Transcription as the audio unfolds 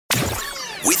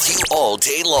with you all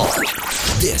day long.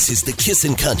 This is the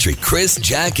Kissin' Country Chris,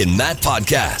 Jack, and Matt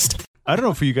podcast. I don't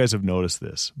know if you guys have noticed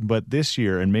this, but this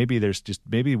year, and maybe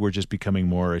we're just becoming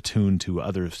more attuned to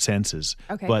other senses.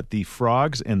 Okay. But the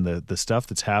frogs and the stuff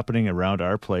that's happening around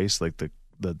our place, like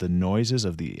the noises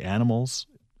of the animals,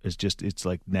 it's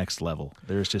like next level.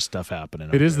 There's just stuff happening.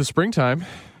 It is the springtime.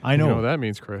 I know. You know what that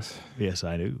means, Chris. Yes,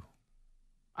 I do.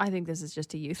 I think this is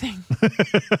just a you thing.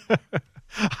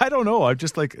 I don't know. I'm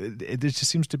just like, it just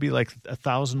seems to be like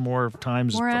 1,000 more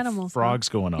times More animals, frogs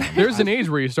going on. There's an age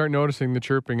where you start noticing the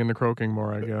chirping and the croaking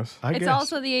more, I guess. I It's guess.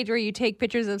 also the age where you take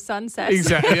pictures of sunsets.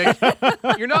 Exactly.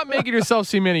 You're not making yourself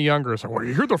seem any younger. It's like, well,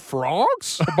 you hear the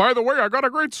frogs? By the way, I got a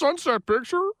great sunset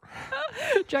picture.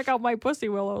 Check out my pussy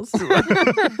willows. Do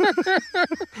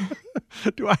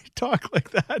I talk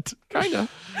like that? Kind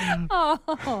of.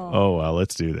 Oh, well,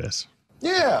 let's do this.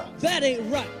 Yeah, That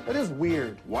ain't right. that is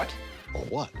weird. What? Or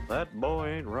what? That boy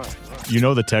ain't right. You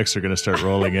know the texts are going to start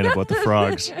rolling in about the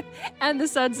frogs. And the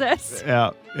sunsets.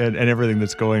 Yeah, and everything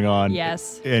that's going on.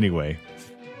 Yes. Anyway,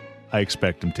 I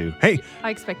expect them to. Hey, I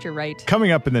expect you're right.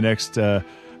 coming up in the next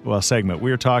segment,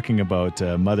 we are talking about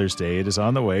Mother's Day. It is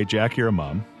on the way. Jack, you're a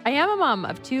mom. I am a mom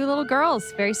of 2 little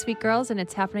girls, very sweet girls, and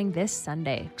it's happening this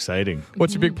Sunday. Exciting.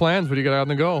 What's your big plans? What do you got out on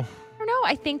the go? I don't know.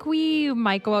 I think we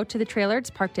might go out to the trailer.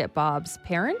 It's parked at Bob's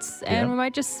parents, and Yeah. we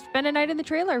might just spend a night in the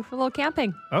trailer for a little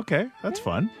camping. Okay, that's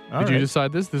fun. All Did right. you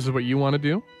decide this? This is what you want to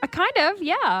do? Kind of,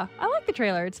 yeah. I like the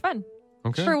trailer. It's fun.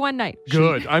 Okay. For one night.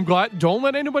 Good. I'm glad. Don't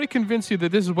let anybody convince you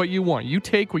that this is what you want. You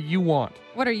take what you want.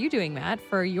 What are you doing, Matt,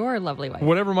 for your lovely wife?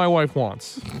 Whatever my wife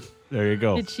wants. There you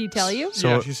go. Did she tell you? So-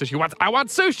 Yeah, she says I want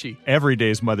sushi. Every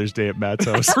day's Mother's Day at Matt's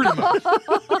house. Pretty much.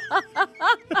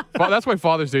 Well, that's why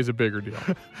Father's Day is a bigger deal.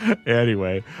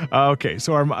 Anyway, okay.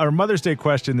 So our Mother's Day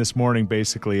question this morning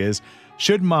basically is: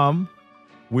 should mom,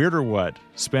 weird or what,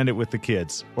 spend it with the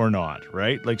kids or not?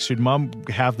 Right? Like, should mom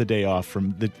have the day off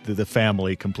from the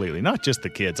family completely, not just the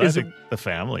kids? Is I think the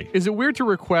family. Is it weird to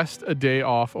request a day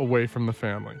off away from the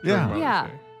family? during Yeah. Mother's Yeah.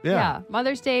 Day? Yeah.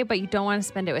 Mother's Day, but you don't want to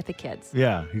spend it with the kids.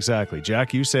 Yeah, exactly.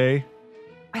 Jack, you say?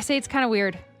 I say it's kind of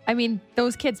weird. I mean,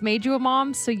 those kids made you a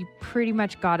mom, so you pretty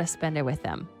much got to spend it with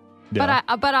them. Yeah.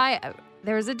 But I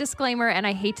there's a disclaimer, and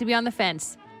I hate to be on the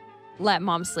fence. Let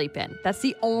mom sleep in. That's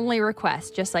the only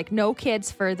request. Just like no kids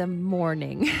for the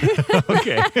morning.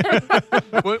 Okay.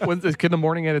 When's this kid in the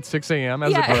morning at 6 a.m. as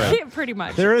a yeah, parent? pretty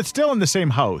much. They're still in the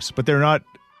same house, but they're not.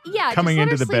 Yeah, coming just let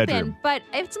into her the sleep bedroom. In. But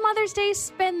if it's Mother's Day,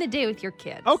 spend the day with your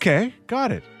kids. Okay,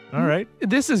 got it. All right.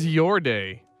 This is your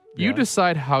day. You Yeah.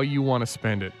 decide how you want to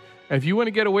spend it. And if you want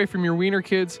to get away from your wiener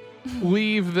kids,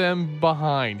 leave them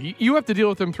behind. You have to deal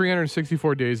with them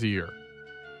 364 days a year,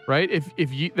 right?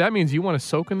 If you, that means you want to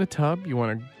soak in the tub, you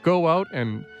want to go out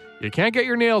and you can't get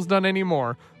your nails done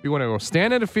anymore. You want to go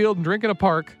stand in a field and drink in a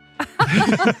park.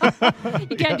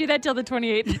 You can't do that till the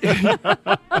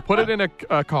 28th. Put it in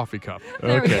a coffee cup.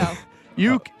 There Okay. we go.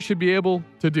 You should be able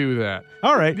to do that.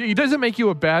 All right. It doesn't make you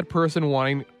a bad person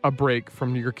wanting a break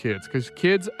from your kids, because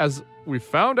kids, as we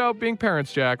found out being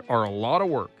parents, Jack, are a lot of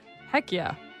work. Heck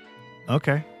yeah.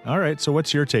 Okay. All right. So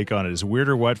what's your take on it? Is it weird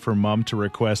or what for mom to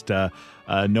request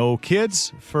no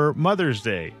kids for Mother's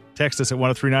Day? Text us at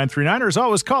 103939, or as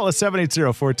always, call us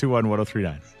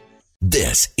 780-421-1039.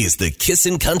 This is the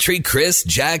Kissin' Country Chris,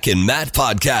 Jack, and Matt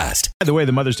podcast. By the way,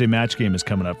 the Mother's Day match game is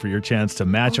coming up for your chance to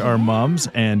match our mums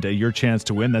and your chance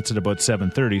to win. That's at about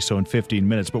 7:30, so in 15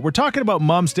 minutes. But we're talking about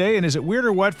Mom's Day, and is it weird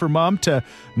or what for mom to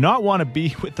not want to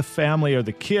be with the family or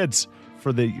the kids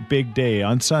for the big day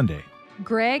on Sunday?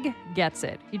 Greg gets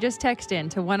it. You just text in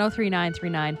to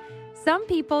 103939. Some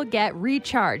people get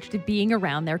recharged being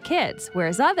around their kids,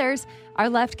 whereas others are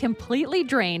left completely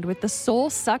drained with the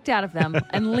soul sucked out of them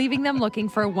and leaving them looking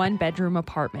for a one-bedroom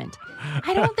apartment.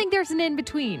 I don't think there's an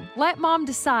in-between. Let mom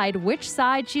decide which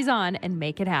side she's on and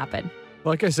make it happen.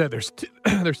 Like I said, there's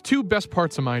there's two best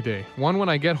parts of my day. One, when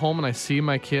I get home and I see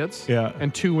my kids. Yeah.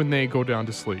 And two, when they go down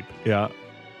to sleep. Yeah.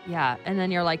 Yeah, and then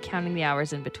you're like counting the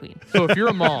hours in between. So if you're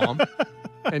a mom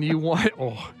and you want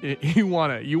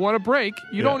a break,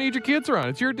 you don't need your kids around.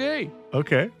 It's your day.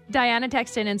 Okay. Diana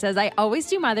texted in and says, I always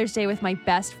do Mother's Day with my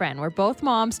best friend. We're both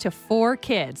moms to 4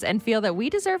 kids and feel that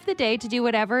we deserve the day to do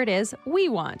whatever it is we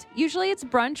want. Usually it's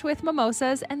brunch with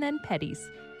mimosas and then petties.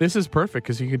 This is perfect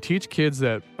because you can teach kids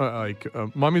that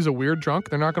mommy's a weird drunk.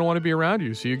 They're not going to want to be around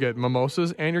you. So you get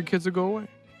mimosas and your kids will go away.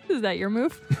 Is that your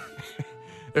move?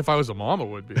 If I was a mom, it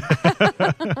would be.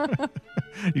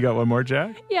 You got one more,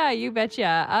 Jack? Yeah, you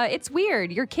betcha. It's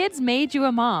weird. Your kids made you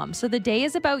a mom, so the day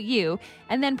is about you,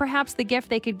 and then perhaps the gift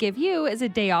they could give you is a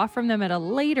day off from them at a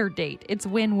later date. It's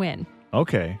win-win.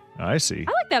 Okay. I see.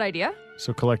 I like that idea.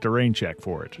 So collect a rain check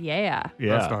for it. Yeah.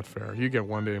 Yeah. That's not fair. You get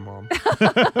 1 day, Mom.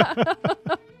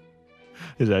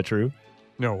 Is that true?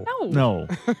 No. No. No.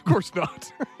 Of course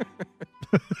not.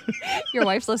 Your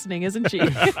wife's listening, isn't she?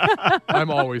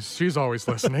 She's always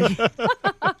listening.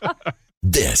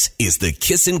 This is the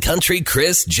Kissin' Country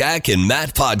Chris, Jack, and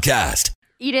Matt podcast.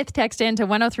 Edith texted in to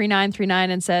 103939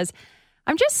 and says,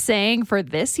 I'm just saying for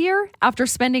this year, after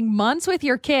spending months with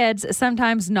your kids,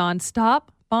 sometimes nonstop,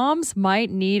 moms might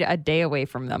need a day away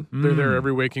from them. They're there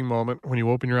every waking moment. When you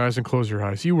open your eyes and close your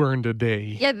eyes, you earned a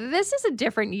day. Yeah, this is a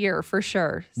different year for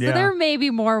sure. So Yeah. there may be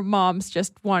more moms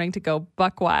just wanting to go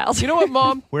buck wild. You know what,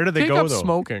 Mom? Where do they Take go, up though?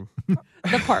 smoking.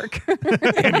 The park.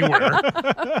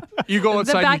 Anywhere. You go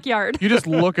outside. The backyard. You just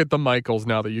look at the Michaels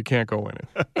now that you can't go in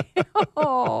it.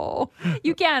 Oh,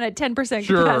 you can at 10%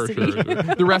 Sure. capacity.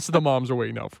 The rest of the moms are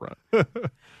waiting out front.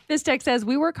 This text says,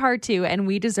 we work hard too, and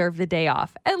we deserve the day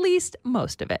off. At least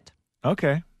most of it.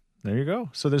 Okay. There you go.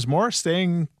 So there's more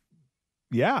staying.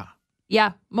 Yeah.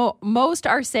 Yeah, most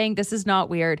are saying this is not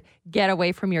weird. Get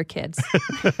away from your kids.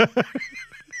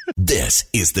 This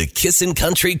is the Kissin'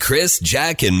 Country Chris,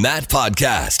 Jack, and Matt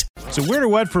podcast. So weird or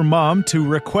what for mom to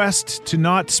request to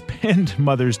not spend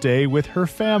Mother's Day with her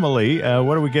family?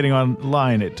 What are we getting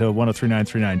online at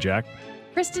 103939, Jack?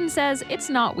 Kristen says, it's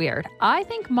not weird. I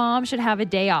think mom should have a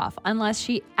day off unless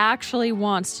she actually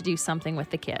wants to do something with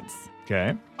the kids.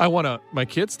 Okay. I want my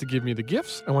kids to give me the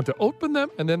gifts. I want to open them,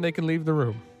 and then they can leave the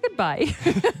room. Goodbye.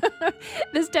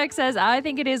 This text says, I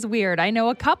think it is weird. I know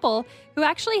a couple who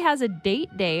actually has a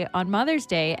date day on Mother's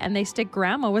Day and they stick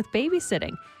grandma with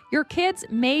babysitting. Your kids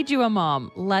made you a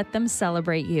mom. Let them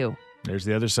celebrate you. There's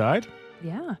the other side.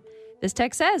 Yeah. This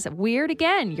text says, weird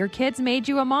again. Your kids made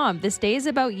you a mom. This day is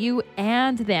about you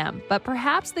and them. But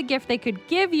perhaps the gift they could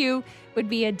give you would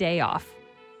be a day off.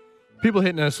 People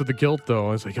hitting us with the guilt,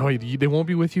 though. It's like, oh, they won't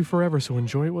be with you forever, so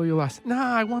enjoy it while you last.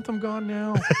 Nah, I want them gone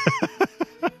now.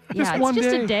 Yeah, one it's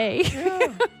just day. a day.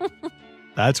 Yeah.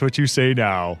 That's what you say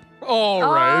now. All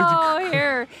right. Oh,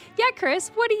 here. Yeah, Chris,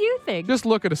 what do you think? Just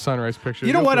look at a sunrise picture.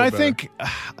 You know You'll what? feel I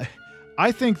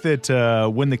better. think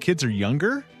that when the kids are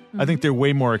younger, I think they're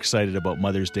way more excited about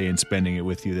Mother's Day and spending it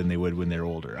with you than they would when they're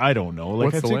older. I don't know.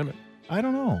 What's I the think- limit? I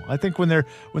don't know. I think when they're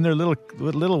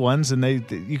little ones and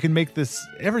you can make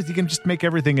you can just make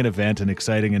everything an event and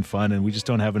exciting and fun, and we just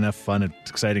don't have enough fun and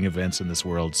exciting events in this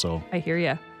world. So I hear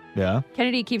you. yeah,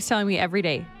 Kennedy keeps telling me every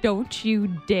day, don't you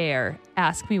dare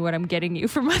ask me what I'm getting you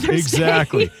for Mother's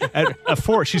exactly. Day. At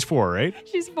 4, she's 4, right?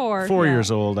 She's 4. 4 yeah.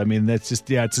 years old. I mean, that's just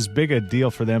it's as big a deal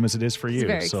for them as it is for She's you.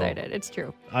 very so excited. It's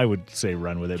true. I would say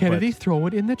run with it. Kennedy, throw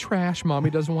it in the trash. Mommy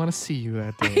doesn't want to see you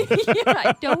that day.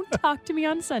 Yeah, don't talk to me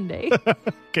on Sunday. But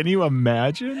can you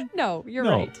imagine? No, you're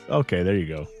No. right. Okay, there you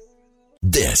go.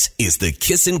 This is the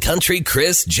Kissin' Country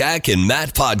Chris, Jack, and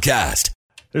Matt podcast.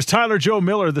 There's Tyler Joe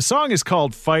Miller. The song is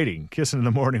called Fighting. Kissing in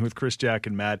the Morning with Chris, Jack,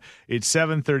 and Matt. It's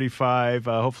 7:35.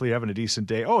 Hopefully you're having a decent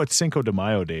day. Oh, it's Cinco de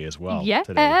Mayo Day as well Yeah.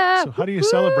 today. So how do you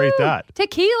celebrate that?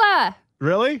 Tequila.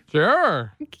 Really?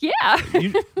 Sure. Yeah.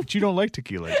 But you don't like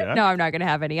tequila, Jack? No, I'm not going to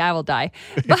have any. I will die.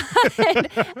 But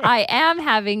I am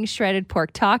having shredded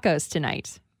pork tacos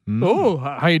tonight. Oh,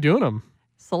 how you doing them?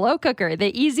 Slow cooker,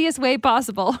 the easiest way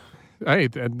possible. Hey,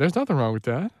 there's nothing wrong with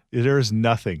that. There is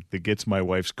nothing that gets my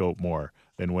wife's goat more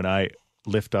than when I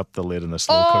lift up the lid in the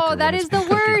slow cooker. Oh, when that it's is the been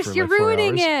cooking worst. for You're like 4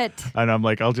 ruining hours. it. And I'm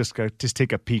like, I'll just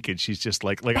take a peek, and she's just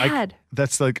like Bad.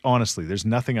 that's like, honestly, there's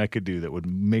nothing I could do that would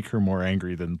make her more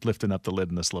angry than lifting up the lid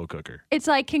in the slow cooker. It's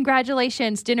like,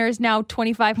 congratulations, dinner is now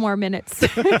 25 more minutes.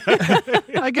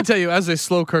 I can tell you, as a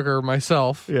slow cooker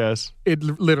myself, Yes. it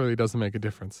literally doesn't make a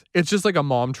difference. It's just like a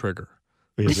mom trigger.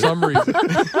 For Is it? some reason.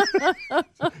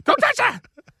 Don't touch that!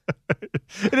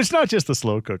 And it's not just the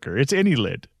slow cooker; it's any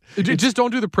lid. Just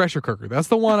don't do the pressure cooker. That's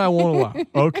the one I won't allow.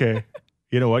 Okay.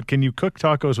 You know what? Can you cook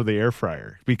tacos with the air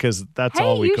fryer? Because that's Hey,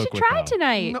 all we you cook should with try now.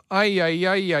 tonight. No,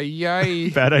 ay.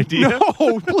 Bad idea.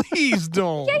 No, please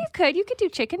don't. Yeah, you could. You could do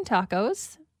chicken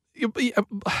tacos.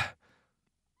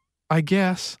 I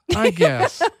guess.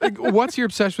 Like, what's your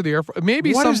obsession with the air fryer?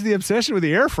 Maybe What some. is the obsession with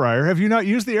the air fryer? Have you not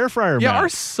used the air fryer? Yeah, Matt?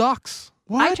 ours sucks.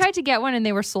 What? I tried to get one and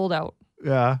they were sold out.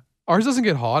 Yeah. Ours doesn't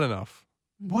get hot enough.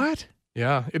 What?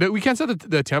 Yeah, we can't set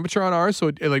the temperature on ours, so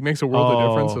it like makes a world of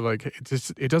difference. Oh. So like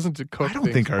it doesn't cook. I don't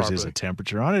things think ours is a properly.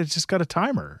 temperature on it. It's just got a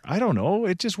timer. I don't know.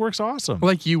 It just works awesome.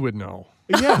 Like you would know.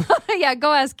 Yeah. Yeah,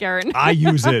 go ask Karen. I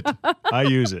use it.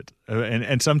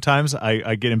 And sometimes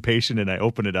I get impatient and I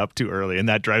open it up too early, and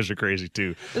that drives her crazy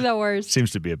too. The worst.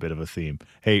 Seems to be a bit of a theme.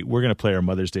 Hey, we're going to play our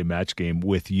Mother's Day match game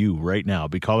with you right now.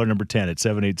 Be caller number 10 at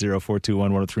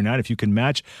 780-421-1039. If you can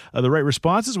match the right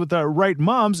responses with the right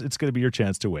moms, it's going to be your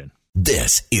chance to win.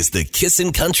 This is the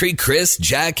Kissin' Country Chris,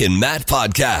 Jack, and Matt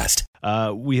podcast.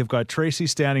 We have got Tracy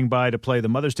standing by to play the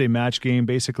Mother's Day match game.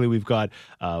 Basically, we've got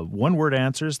one-word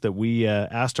answers that we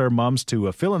asked our moms to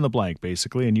fill in the blank,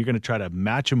 basically, and you're going to try to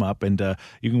match them up, and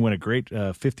you can win a great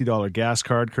 $50 gas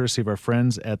card courtesy of our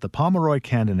friends at the Pomeroy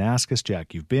Kananaskis.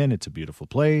 Jack, you've been. It's a beautiful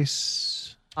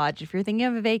place. If you're thinking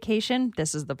of a vacation,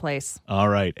 this is the place. All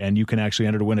right, and you can actually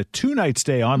enter to win a 2-night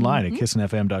stay online at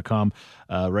kissinfm.com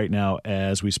right now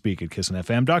as we speak at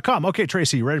kissinfm.com. Okay,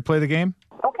 Tracy, you ready to play the game?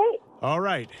 Okay. All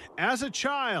right. As a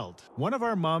child, one of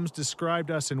our mums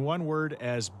described us in one word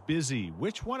as busy.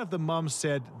 Which one of the mums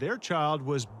said their child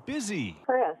was busy?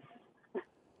 Chris.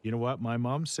 You know what? My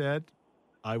mom said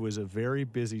I was a very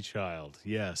busy child.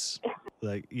 Yes.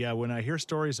 When I hear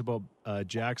stories about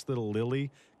Jack's little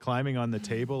Lily climbing on the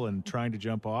table and trying to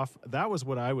jump off, that was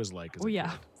what I was like as a kid.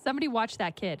 Somebody watch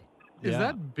that kid. Is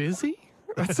that busy?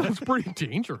 That sounds pretty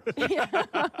dangerous.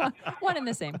 One and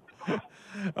the same.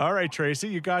 All right, Tracy,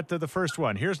 you got the first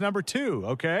one. Here's number 2,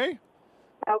 okay?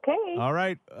 Okay. All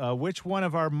right. Which one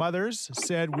of our mothers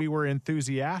said we were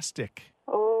enthusiastic?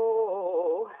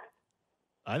 Oh.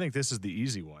 I think this is the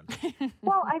easy one.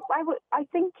 Well, I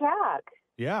think Jack.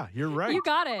 Yeah, you're right. You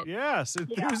got it. Yes,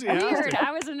 Weird. enthusiastic.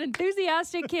 I was an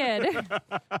enthusiastic kid.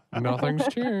 Nothing's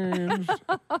changed.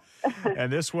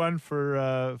 And this one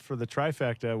for the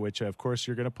trifecta, which of course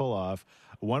you're going to pull off.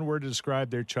 One word to describe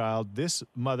their child. This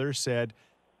mother said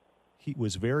he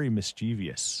was very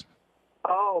mischievous.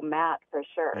 Oh, Matt, for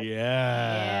sure.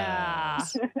 Yeah.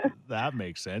 That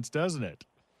makes sense, doesn't it?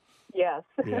 Yes.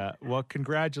 Yeah. Well,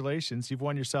 congratulations. You've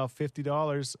won yourself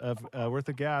 $50 of worth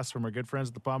of gas from our good friends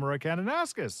at the Pomeroy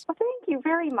Kananaskis. Well, thank you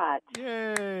very much.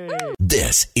 Yay.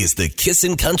 This is the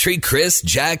Kissin' Country Chris,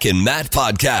 Jack, and Matt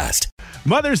podcast.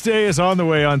 Mother's Day is on the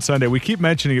way on Sunday. We keep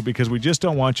mentioning it because we just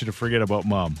don't want you to forget about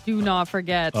Mom. Do not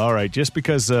forget. All right. Just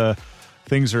because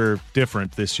things are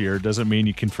different this year doesn't mean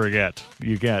you can forget.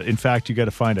 In fact, you got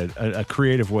to find a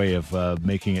creative way of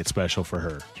making it special for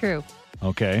her. True.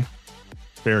 Okay.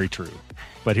 Very true.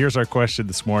 But here's our question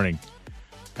this morning.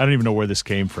 I don't even know where this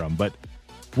came from, but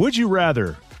would you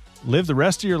rather live the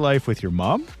rest of your life with your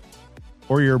mom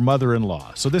or your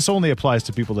mother-in-law? So this only applies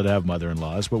to people that have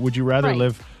mother-in-laws, but would you rather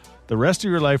live the rest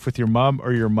of your life with your mom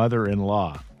or your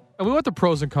mother-in-law? And we want the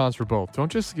pros and cons for both.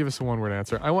 Don't just give us a one-word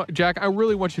answer. Jack, I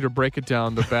really want you to break it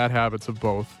down, the bad habits of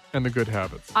both and the good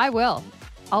habits. I will.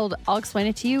 I'll explain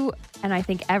it to you, and I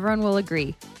think everyone will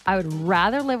agree. I would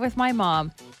rather live with my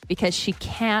mom because she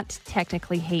can't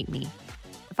technically hate me.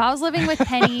 If I was living with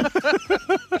Penny,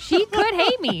 she could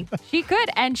hate me. She could,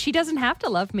 and she doesn't have to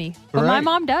love me. But my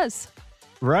mom does.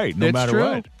 Right, no It's matter true.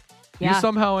 what. Yeah. You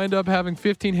somehow end up having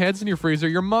 15 heads in your freezer,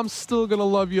 your mom's still going to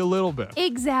love you a little bit.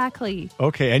 Exactly.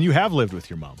 Okay, and you have lived with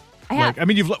your mom. I have.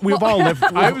 We've all lived.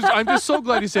 I'm just so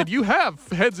glad you said you have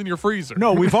heads in your freezer.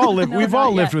 No, we've all lived. No, we've not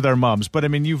all lived yet. with our moms, but I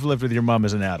mean, you've lived with your mom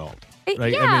as an adult,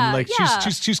 right? I mean,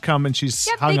 she's come and she's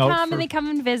Yep, hung they out. come and they come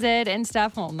and visit and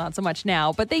stuff. Well, not so much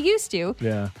now, but they used to.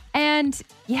 Yeah. And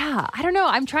I don't know.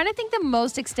 I'm trying to think the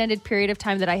most extended period of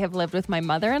time that I have lived with my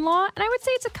mother-in-law, and I would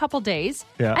say it's a couple days.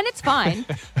 Yeah. And it's fine.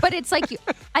 But it's like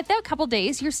at that couple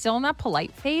days, you're still in that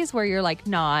polite phase where you're like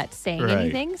not saying Right.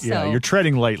 anything. So Yeah, you're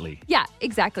treading lightly. yeah,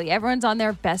 exactly. Everyone's on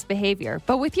their best behavior.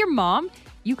 But with your mom,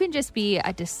 you can just be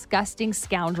a disgusting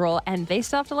scoundrel, and they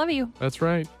still have to love you. That's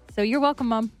right. So you're welcome,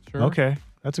 Mom. Sure. Okay,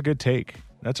 that's a good take.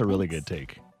 That's a really good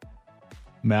take.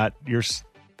 Matt,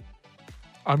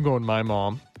 I'm going my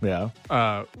mom. yeah.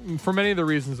 For many of the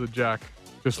reasons that Jack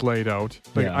just laid out.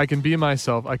 Like, Yeah. I can be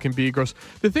myself. I can be gross.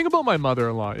 The thing about my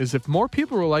mother-in-law is if more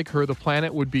people were like her, the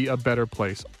planet would be a better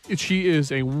place. She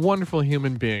is a wonderful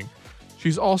human being.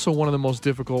 She's also one of the most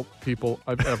difficult people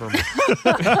I've ever met.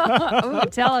 Ooh,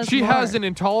 tell us She more. has an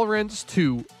intolerance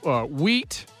to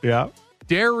wheat, Yeah.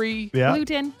 dairy, Yeah.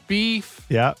 gluten. beef,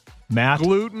 Yeah. Matt.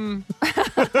 gluten,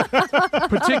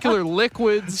 particular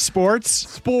liquids,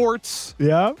 sports.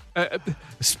 Yeah.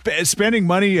 Spending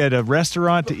money at a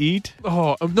restaurant to eat.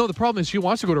 Oh, no, the problem is she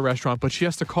wants to go to a restaurant, but she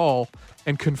has to call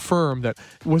and confirm that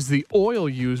was the oil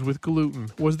used with gluten?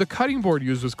 Was the cutting board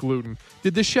used with gluten?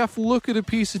 Did the chef look at a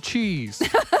piece of cheese?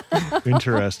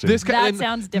 Interesting. That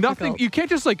sounds difficult. Nothing. You can't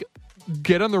just like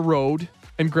get on the road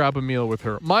and grab a meal with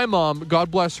her. My mom,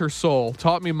 God bless her soul,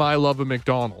 taught me my love of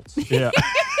McDonald's. yeah.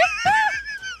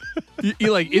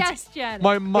 You like, Yes, Jen.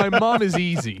 My mom is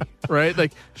easy, right?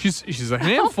 Like she's a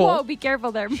handful. Whoa, be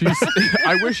careful there.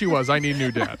 I wish she was. I need a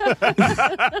new dad.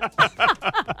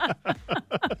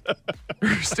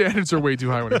 Her standards are way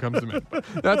too high when it comes to men. But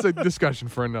that's a discussion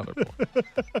for another point.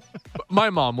 But my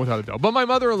mom, without a doubt. But my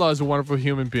mother-in-law is a wonderful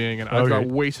human being, and I've got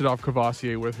wasted off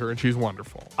Cavassier with her, and she's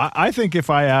wonderful. I think if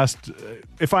I asked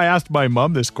my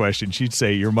mom this question, she'd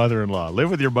say, "Your mother-in-law.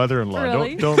 Live with your mother-in-law.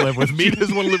 Really? Don't live with me." She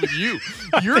doesn't want to live with you.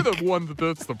 You're the one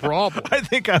that's the problem. I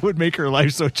think I would make her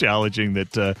life so challenging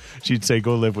that she'd say,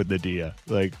 "Go live with Nadia."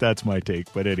 Like, that's my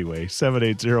take. But anyway,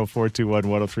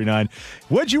 780-421-1039.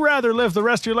 Would you rather live the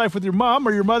rest of your life with your mom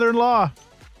or your mother-in-law?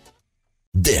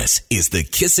 This is the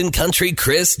Kissin' Country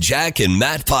Chris, Jack, and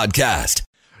Matt podcast.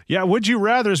 Yeah, would you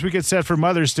rather, as we get set for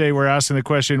Mother's Day, we're asking the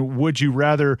question, would you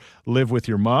rather live with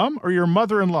your mom or your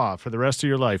mother-in-law for the rest of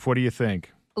your life? What do you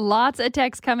think? Lots of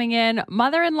texts coming in.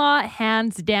 Mother-in-law,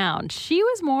 hands down. She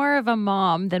was more of a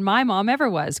mom than my mom ever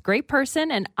was. Great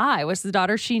person, and I was the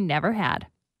daughter she never had.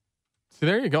 See,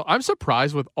 there you go. I'm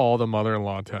surprised with all the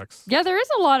mother-in-law texts. Yeah, there is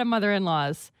a lot of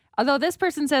mother-in-laws. Although this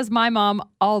person says my mom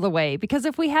all the way, because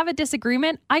if we have a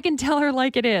disagreement, I can tell her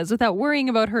like it is without worrying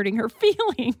about hurting her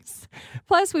feelings.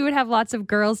 Plus, we would have lots of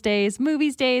girls' days,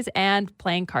 movies days, and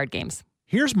playing card games.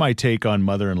 Here's my take on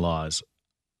mother-in-laws.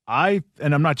 And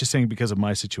I'm not just saying because of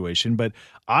my situation, but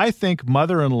I think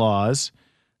mother-in-laws,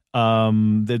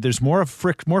 there's more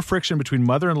friction between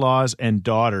mother-in-laws and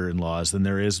daughter-in-laws than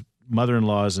there is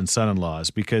mother-in-laws and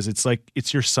son-in-laws, because it's like,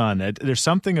 it's your son. There's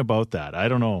something about that. I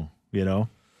don't know,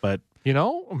 but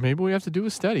maybe we have to do a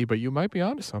study, but you might be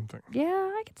onto something. Yeah,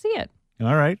 I can see it.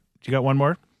 all right. You got one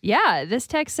more? Yeah, this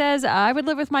text says, I would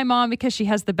live with my mom because she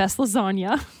has the best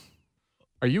lasagna.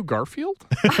 Are you Garfield?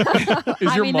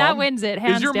 That wins it,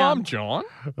 hands Is your down. mom John?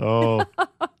 Oh,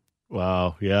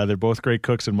 wow. Yeah, they're both great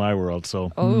cooks in my world.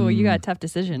 So, Oh, you got a tough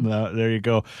decision. there you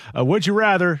go. Would you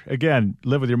rather, again,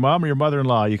 live with your mom or your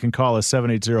mother-in-law? You can call us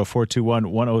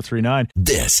 780-421-1039.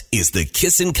 This is the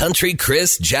Kissin' Country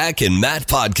Chris, Jack, and Matt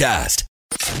podcast.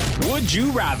 Would you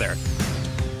rather?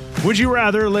 Would you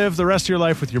rather live the rest of your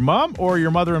life with your mom or your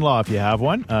mother-in-law if you have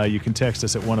one? You can text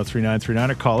us at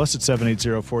 103939 or call us at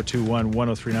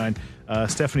 780-421-1039.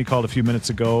 Stephanie called a few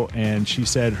minutes ago, and she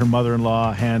said her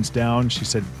mother-in-law, hands down. She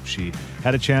said she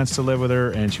had a chance to live with her,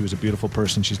 and she was a beautiful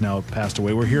person. She's now passed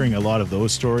away. We're hearing a lot of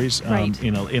those stories Right.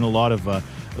 in a lot of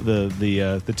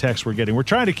the texts we're getting. We're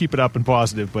trying to keep it up and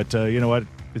positive, but you know what?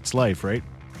 It's life, right?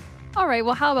 All right,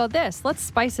 well, how about this? Let's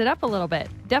spice it up a little bit.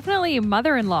 Definitely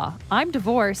mother-in-law. I'm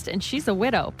divorced, and she's a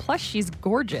widow. Plus, she's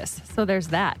gorgeous. So there's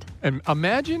that. And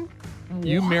imagine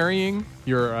you marrying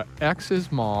your ex's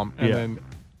mom, and Yeah. then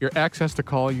your ex has to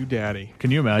call you daddy.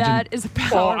 Can you imagine? That is a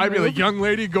power I'd be move. like, young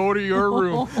lady, go to your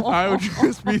room. I would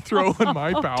just be throwing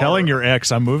my power. Telling your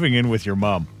ex, I'm moving in with your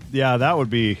mom. Yeah, that would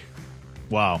be,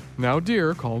 wow. Now,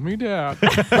 dear, call me dad.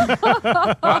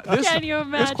 Can you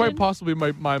imagine? This quite possibly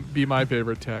might be my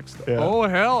favorite text. Yeah. Oh,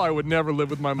 hell, I would never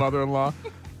live with my mother-in-law.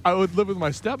 I would live with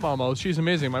my stepmom. Oh, she's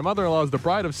amazing. My mother-in-law is the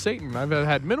bride of Satan. I've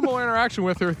had minimal interaction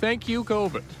with her. Thank you,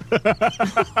 COVID.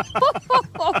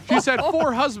 She said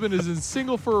 4 husband is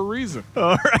single for a reason.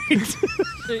 All right.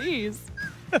 Jeez.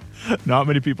 Not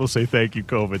many people say thank you,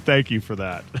 COVID. Thank you for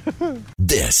that.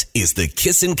 This is the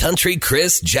Kissin' Country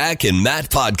Chris, Jack, and Matt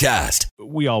podcast.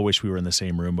 We all wish we were in the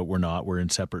same room, but we're not. We're in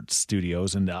separate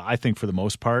studios. And I think for the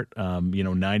most part,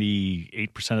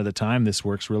 98% of the time, this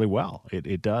works really well.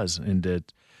 It does. And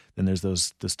then there's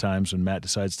those times when Matt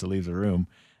decides to leave the room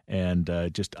and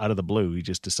just out of the blue, he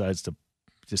just decides to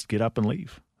just get up and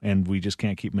leave. And we just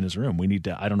can't keep him in his room. We need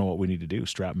to, I don't know what we need to do.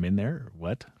 Strap him in there or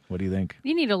what? What do you think?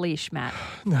 You need a leash, Matt.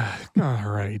 All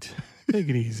right. Take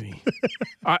it easy.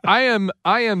 I am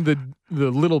the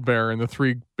little bear in the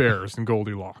 3 bears in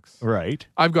Goldilocks. Right.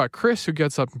 I've got Chris who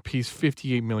gets up and pees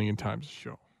 58 million times a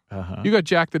show. Uh-huh. You got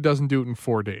Jack that doesn't do it in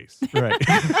 4 days. Right.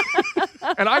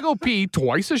 And I go pee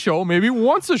twice a show, maybe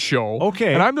once a show.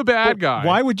 Okay. And I'm the bad But guy.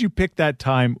 Why would you pick that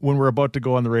time when we're about to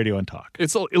go on the radio and talk?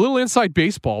 It's a little inside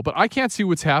baseball, but I can't see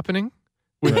what's happening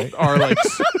with Right.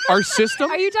 our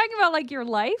system. Are you talking about like your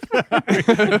life?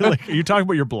 Like, are you talking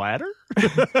about your bladder?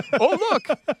 Oh, look.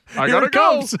 I Here gotta it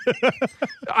go. comes.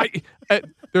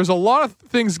 There's a lot of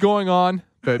things going on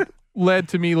that led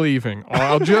to me leaving.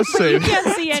 I'll just say You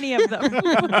can't see any of them.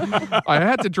 I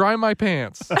had to dry my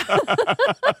pants.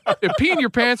 If peeing your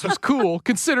pants was cool,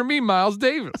 consider me Miles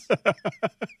Davis.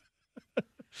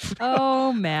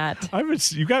 Oh, Matt.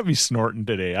 You got me snorting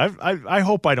today. I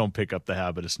hope I don't pick up the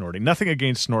habit of snorting. Nothing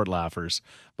against snort laughers,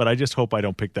 but I just hope I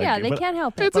don't pick that. Yeah, they but, can't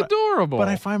help it. It's adorable. But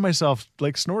I find myself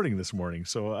like snorting this morning.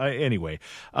 So anyway,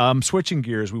 switching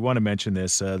gears, we want to mention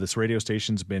this. This radio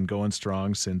station's been going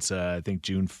strong since I think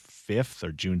June 5th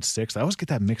or June 6th. I always get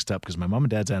that mixed up because my mom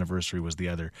and dad's anniversary was the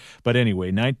other. But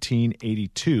anyway,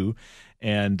 1982.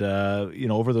 And,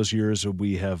 over those years,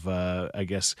 we have, I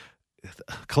guess,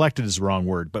 collected is the wrong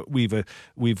word, but we've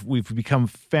become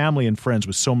family and friends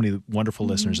with so many wonderful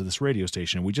listeners of this radio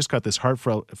station. We just got this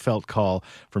heartfelt call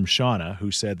from Shauna,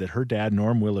 who said that her dad,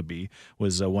 Norm Willoughby,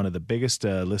 was one of the biggest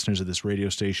listeners of this radio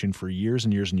station for years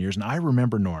and years and years. And I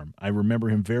remember Norm. I remember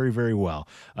him very, very well,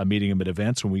 meeting him at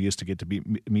events when we used to get to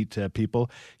meet people.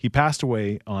 He passed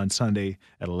away on Sunday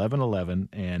at 11:11,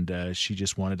 and she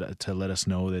just wanted to let us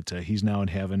know that he's now in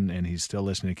heaven and he's still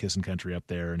listening to Kissin' Country up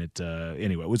there. And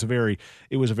anyway, it was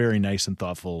a very nice and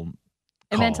thoughtful call.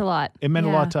 It meant a lot. It meant a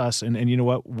lot to us. And you know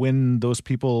what? When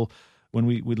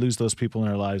we lose those people in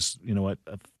our lives, you know what?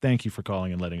 Thank you for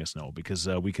calling and letting us know, because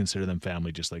we consider them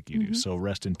family just like you do. So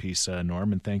rest in peace,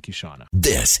 Norm, and thank you, Shauna.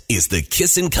 This is the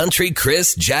Kissin' Country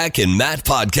Chris, Jack, and Matt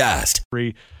podcast.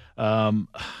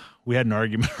 We had an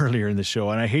argument earlier in the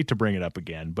show, and I hate to bring it up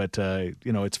again, but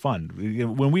it's fun.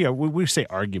 When we say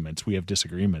arguments, we have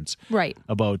disagreements, right?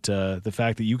 About the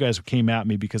fact that you guys came at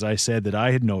me because I said that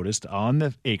I had noticed on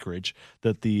the acreage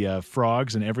that the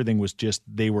frogs and everything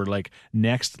they were like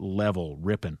next level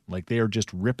ripping, like they are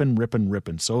just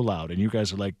ripping so loud. And you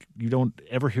guys are like, you don't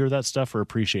ever hear that stuff or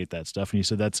appreciate that stuff, and you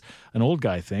said that's an old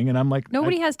guy thing, and I'm like,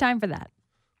 nobody has time for that.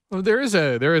 Well, there is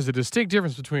a distinct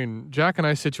difference between Jack and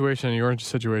I's situation and your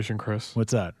situation, Chris.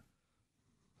 What's that?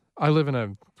 I live in a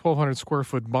 1,200 square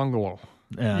foot bungalow.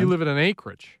 And you live in an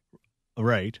acreage.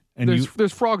 Right. And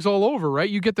there's frogs all over, right?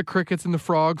 You get the crickets and the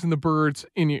frogs and the birds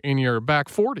in your back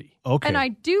 40. Okay. And I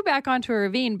do back onto a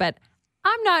ravine, but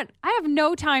I have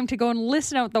no time to go and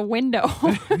listen out the window.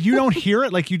 You don't hear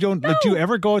it? Like you don't, like, do you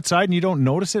ever go outside and you don't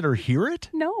notice it or hear it?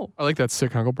 No. I like that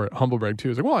sick humble brag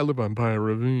too. It's like, well, I live by a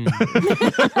ravine. Have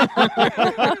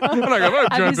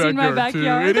you seen my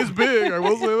backyard? Too. It is big, I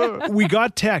will say that. We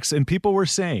got texts and people were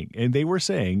saying,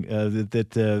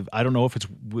 that I don't know if it's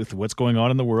with what's going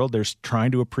on in the world, they're trying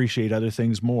to appreciate other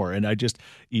things more. And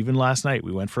even last night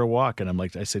we went for a walk and I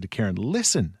said to Karen,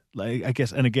 listen, I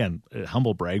guess, and again,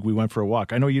 humble brag, we went for a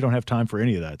walk. I know you don't have time for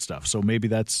any of that stuff, so maybe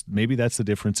that's the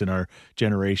difference in our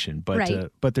generation. But right.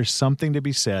 But there's something to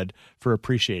be said for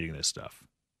appreciating this stuff.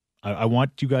 I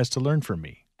want you guys to learn from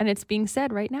me. And it's being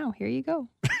said right now. Here you go.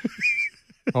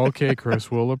 Okay, Chris,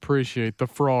 we'll appreciate the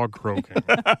frog croaking.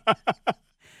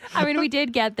 I mean, we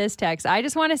did get this text. I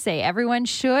just want to say everyone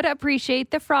should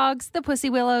appreciate the frogs, the pussy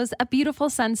willows, a beautiful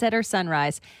sunset or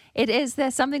sunrise. It is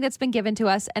something that's been given to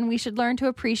us, and we should learn to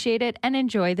appreciate it and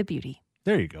enjoy the beauty.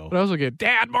 There you go. But I also get,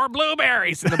 Dad, more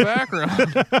blueberries in the background.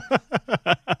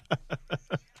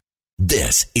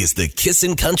 This is the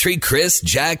Kissin' Country Chris,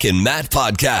 Jack, and Matt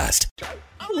podcast.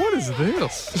 What is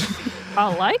this?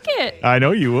 I like it. I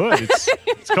know you would.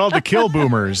 It's called The Kill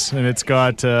Boomers, and it's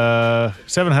got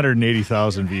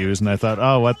 780,000 views, and I thought,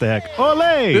 oh, what the heck.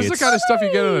 Olé! This is the kind of stuff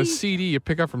you get on a CD you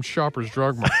pick up from Shoppers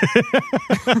Drug Mart.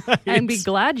 And be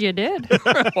glad you did.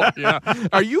 Oh, yeah.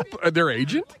 Are you their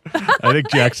agent? I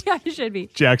think Yeah, you should be.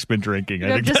 Jack's been drinking.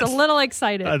 You're just a little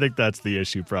excited. I think that's the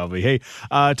issue, probably. Hey,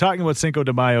 talking about Cinco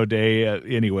de Mayo Day,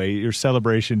 anyway, your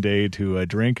celebration day to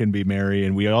drink and be merry,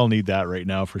 and we all need that right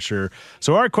now for sure.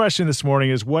 So our question this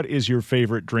morning is, what is your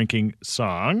favorite drinking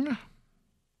song?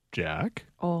 Jack?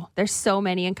 Oh, there's so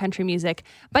many in country music.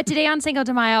 But today on Cinco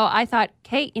de Mayo, I thought,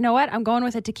 Kate, you know what? I'm going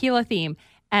with a tequila theme.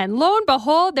 And lo and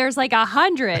behold, there's like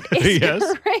 100. It's Yes.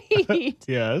 great.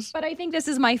 Yes. But I think this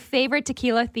is my favorite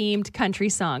tequila-themed country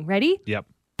song. Ready? Yep.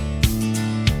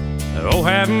 Oh,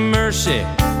 have mercy,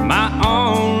 my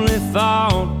only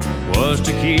thought was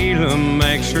tequila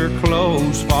makes her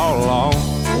clothes fall off.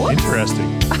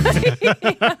 Interesting.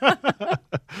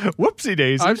 Whoopsie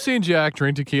daisy. I've seen Jack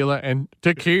drink tequila, and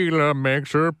tequila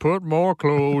makes her put more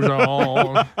clothes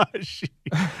on.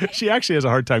 She actually has a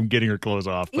hard time getting her clothes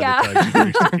off by the Yeah. time she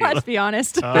drinks tequila. Let's be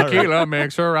honest. Tequila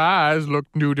makes her eyes look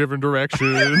two different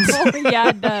directions. Oh, yeah,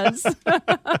 it does.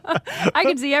 I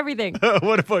can see everything.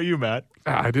 What about you, Matt?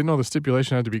 I didn't know the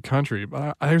stipulation had to be country,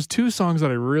 but there's two songs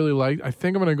that I really like. I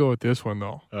think I'm going to go with this one,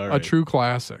 though. All A right. true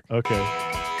classic. Okay.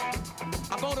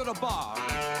 I go to the bar,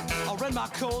 I rent my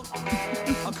coat,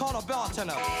 I call a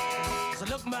bartender. So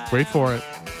look, man, Wait for it.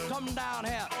 come down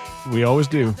here, We always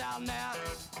do. down there.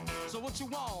 So what you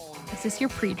want? Is this your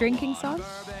pre-drinking song?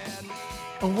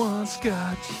 Bourbon. One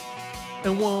scotch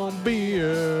and one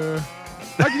beer.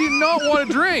 How can you not want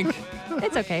to drink?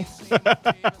 It's okay.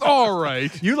 All right.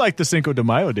 You liked the Cinco de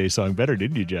Mayo Day song better,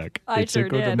 didn't you, Jack? I It's sure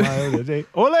Cinco did. de Mayo Day.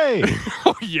 Ole!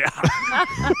 Oh, yeah.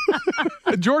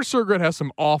 George Thorogood has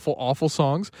some awful, awful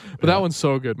songs, but that one's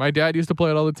so good. My dad used to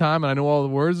play it all the time, and I know all the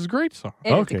words. It's a great song.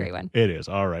 It is a great one. It is.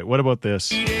 All right. What about this?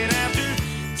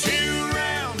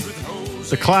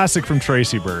 The classic from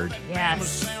Tracy Bird.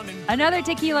 Yes. Another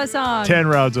tequila song. 10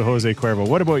 rounds of Jose Cuervo.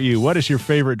 What about you? What is your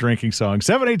favorite drinking song?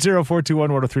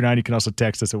 780-421-1039. You can also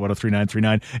text us at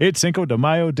 103939. It's Cinco de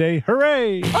Mayo Day.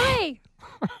 Hooray! Hey!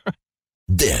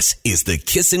 This is the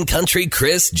Kissin' Country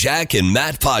Chris, Jack, and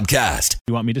Matt podcast.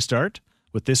 You want me to start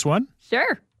with this one?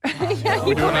 Sure. Yeah,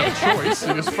 We don't have a choice.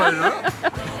 You just fire it up.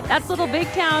 That's Little Big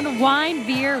Town Wine,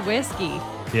 Beer, Whiskey.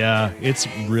 Yeah, it's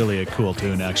really a cool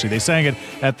tune, actually. They sang it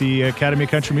at the Academy of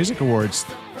Country Music Awards.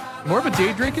 More of a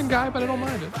day drinking guy, but I don't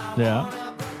mind it.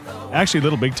 Yeah. Actually,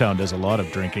 Little Big Town does a lot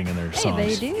of drinking in their songs.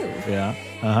 Hey, they do. Yeah.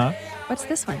 Uh-huh. What's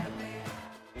this one?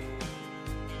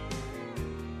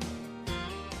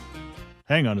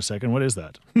 Hang on a second. What is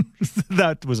that?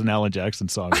 That was an Alan Jackson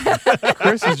song.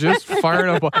 Chris is just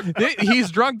firing up.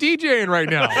 He's drunk DJing right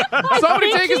now.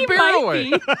 Somebody take his he beer might away.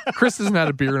 be. Chris hasn't had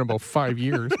a beer in about 5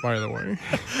 years, by the way.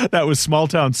 That was Small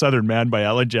Town Southern Man by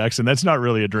Alan Jackson. That's not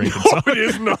really a drinking song. It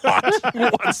is not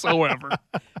whatsoever.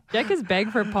 Jack is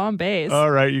begged for Palm Bays.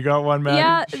 All right, you got one, Matt?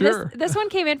 Yeah, Sure. this one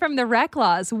came in from the Rec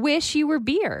Laws. Wish You Were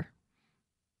Beer.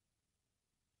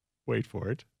 Wait for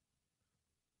it.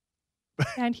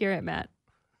 Can't hear it, Matt.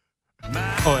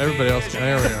 Oh, everybody else can.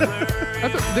 There we are.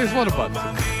 There's a lot of buttons.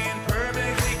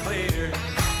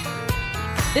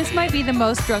 This might be the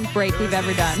most drunk break we've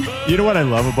ever done. You know what I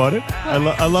love about it?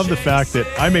 I love the fact that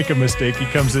I make a mistake, he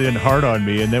comes in hard on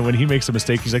me, and then when he makes a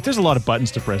mistake, he's like, there's a lot of buttons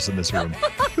to press in this room.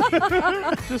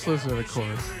 Just listen to the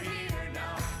chorus.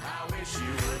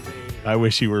 I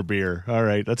wish you were beer. All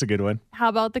right, that's a good one. How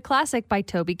about the classic by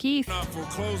Toby Keith? Ah!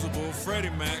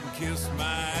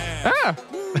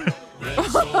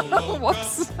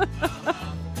 Whoops.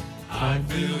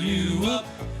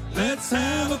 This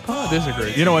is a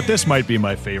great You know what? This might be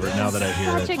my favorite now that I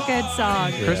hear Such it. a good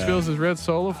song. Chris fills his red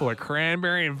Solo full of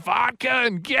cranberry and vodka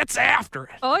and gets after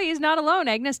it. Oh, he's not alone.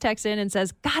 Agnes texts in and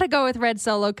says, gotta go with Red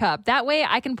Solo Cup. That way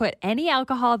I can put any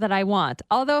alcohol that I want.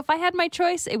 Although if I had my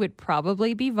choice, it would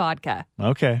probably be vodka.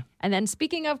 Okay. And then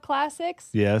speaking of classics,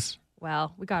 Yes.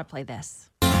 well, we gotta play this.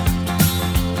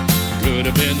 Could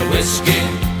have been the whiskey,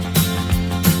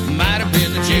 might have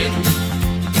been the gin,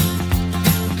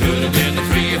 could have been the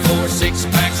 3 or 4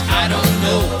 6-packs, I don't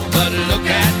know. But look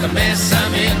at the mess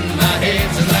I'm in, my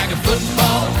head's like a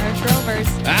football. Irish Rovers.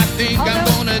 I think I'm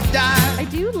Although- gonna die. I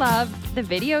do love the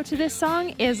video to this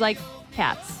song is like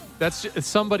cats. That's just,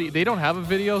 somebody, they don't have a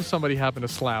video. Somebody happened to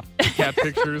slap cat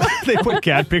pictures. They put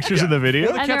cat pictures in the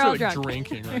video? The And cats they're are all like drunk.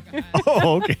 drinking. Right?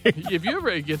 Oh, okay. If you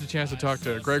ever get the chance to talk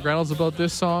to Greg Reynolds about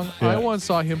this song, Yeah. I once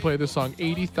saw him play this song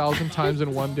 80,000 times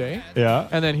in one day. Yeah.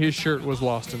 And then his shirt was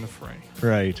lost in the fray.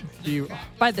 Right. He,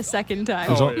 By the second time.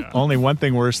 There's Oh, yeah. only one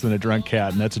thing worse than a drunk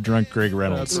cat, and that's a drunk Greg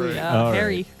Reynolds. That's right. Yeah, All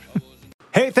Harry.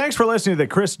 Hey, thanks for listening to the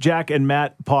Chris, Jack, and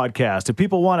Matt podcast. If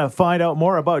people want to find out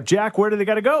more about Jack, where do they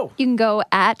got to go? You can go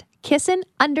at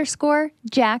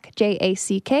kissin_Jack,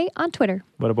 Jack, on Twitter.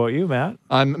 What about you, Matt?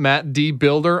 I'm Matt D.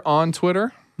 Builder on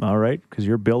Twitter. All right, because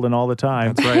you're building all the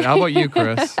time. That's right. How about you,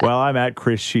 Chris? Well, I'm at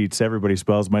Chris Sheets. Everybody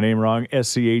spells my name wrong,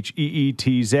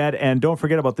 SCHEETZ. And don't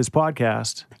forget about this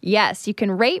podcast. Yes, you can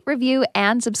rate, review,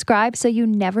 and subscribe so you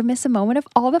never miss a moment of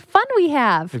all the fun we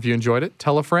have. If you enjoyed it,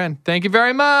 tell a friend. Thank you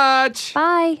very much.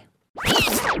 Bye.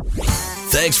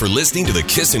 Thanks for listening to the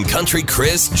Kissin' Country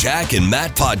Chris, Jack, and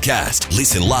Matt podcast.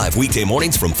 Listen live weekday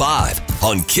mornings from 5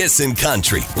 on Kissin'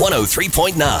 Country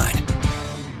 103.9.